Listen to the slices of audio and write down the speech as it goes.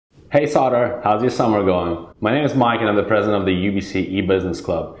Hey Sauter, how's your summer going? My name is Mike and I'm the president of the UBC eBusiness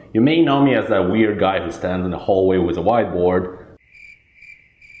Club. You may know me as that weird guy who stands in the hallway with a whiteboard.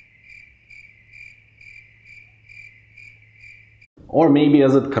 Or maybe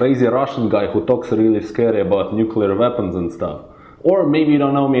as a crazy Russian guy who talks really scary about nuclear weapons and stuff. Or maybe you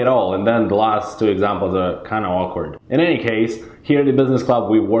don't know me at all, and then the last two examples are kind of awkward. In any case, here at the Business Club,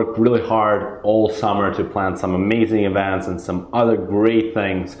 we worked really hard all summer to plan some amazing events and some other great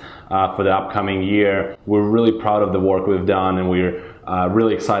things for the upcoming year. We're really proud of the work we've done, and we're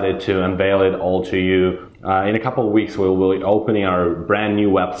really excited to unveil it all to you. In a couple of weeks, we will be opening our brand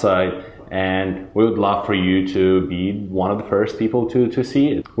new website, and we would love for you to be one of the first people to see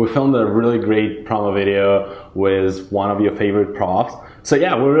it. We filmed a really great promo video with one of your favorite profs. So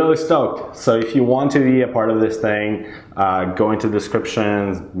yeah, we're really stoked. So if you want to be a part of this thing, go into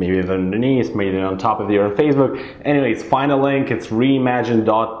descriptions, maybe underneath, maybe on top of your Facebook. Anyways, find a link. It's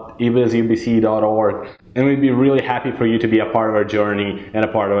reimagine.ebizubc.org, and we'd be really happy for you to be a part of our journey and a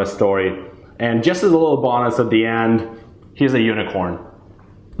part of our story. And just as a little bonus at the end, here's a unicorn.